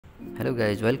Hello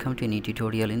guys, welcome to a new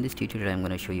tutorial. In this tutorial I'm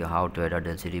going to show you how to add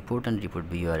RDLC report and report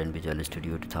viewer in Visual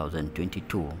Studio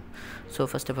 2022. So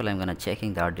first of all, I'm going to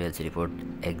checking the RDLC report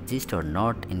exists or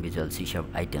not in Visual C#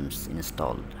 items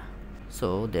installed.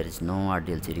 So there is no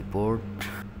RDLC report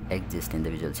exist in the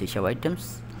Visual C#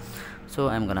 items. So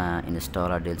I'm gonna install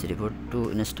RDLC report. To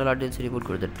install RDLC report,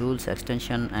 go to the tools,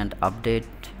 extension and update,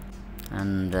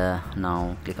 and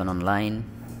now click on online,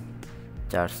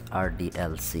 charts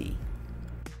RDLC.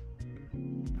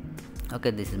 Okay,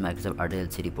 this is Microsoft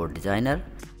RDLC report designer.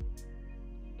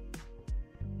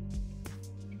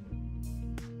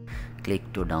 Click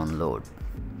to download.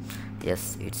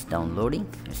 Yes, it's downloading.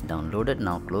 It's downloaded.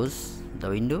 Now close the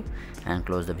window and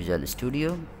close the Visual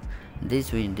Studio.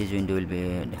 This window will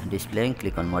be displaying.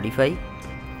 Click on modify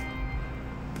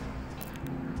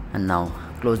and now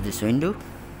close this window.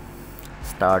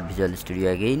 Start Visual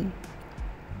Studio again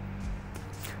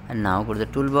and now go to the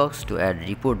toolbox to add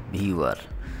report viewer.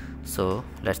 So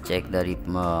let's check the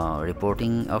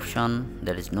reporting option.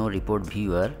 There is no report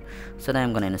viewer, so now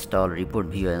I'm going to install report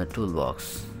viewer in the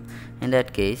toolbox. In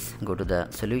that case, go to the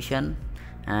solution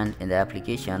and in the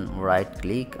application right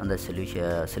click on the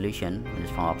solution in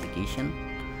this form application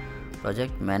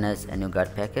project, manage a new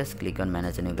guard package. Click on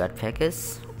manage a new guard package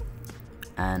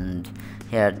and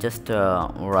here just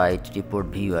write report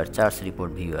viewer, charts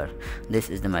report viewer.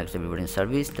 This is the Microsoft reporting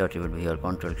service report viewer.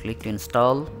 Control click to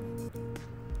install.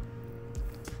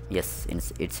 Yes,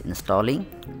 it's installing.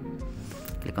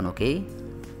 Click on OK.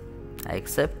 I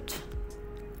accept.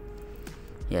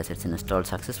 Yes, it's installed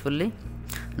successfully.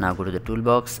 Now go to the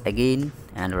toolbox again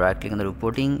and right click on the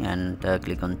reporting and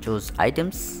click on choose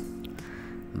items,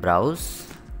 browse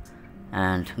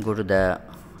and go to the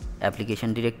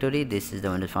application directory. This is the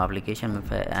Windows Form application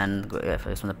and go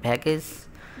from the package,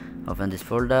 open this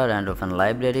folder and open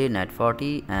library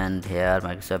Net40 and here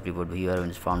Microsoft report viewer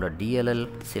Windows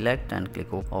Form.dll, select and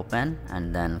click open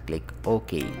and then click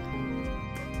OK.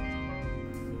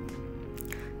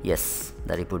 Yes,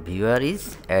 the report viewer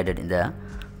is added in the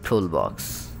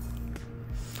toolbox.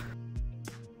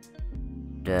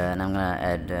 And I'm gonna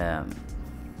add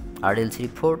RDLC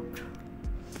report.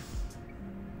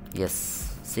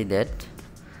 Yes, see that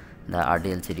the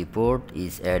RDLC report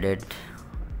is added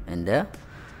in the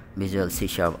Visual C#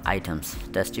 items.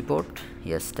 Test report.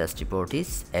 Yes, test report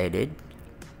is added.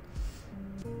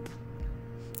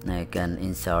 Now you can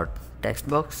insert text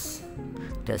box,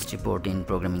 test report in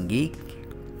ProgrammingGeek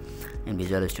in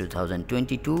Visual Studio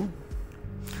 2022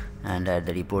 and add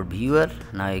the report viewer.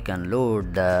 Now you can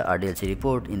load the RDLC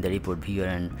report in the report viewer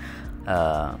and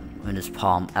Windows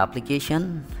Form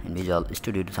application in Visual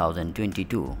Studio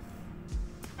 2022.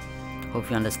 Hope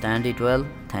you understand it well.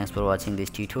 Thanks for watching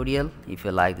this tutorial. If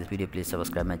you like this video, please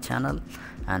subscribe my channel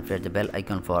and press the bell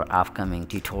icon for upcoming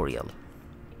tutorial.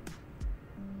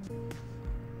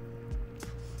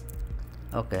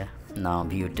 Okay, now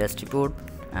view test report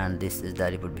and this is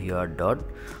the report viewer dot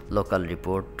local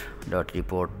report dot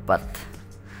report path.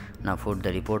 Now put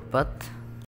the report path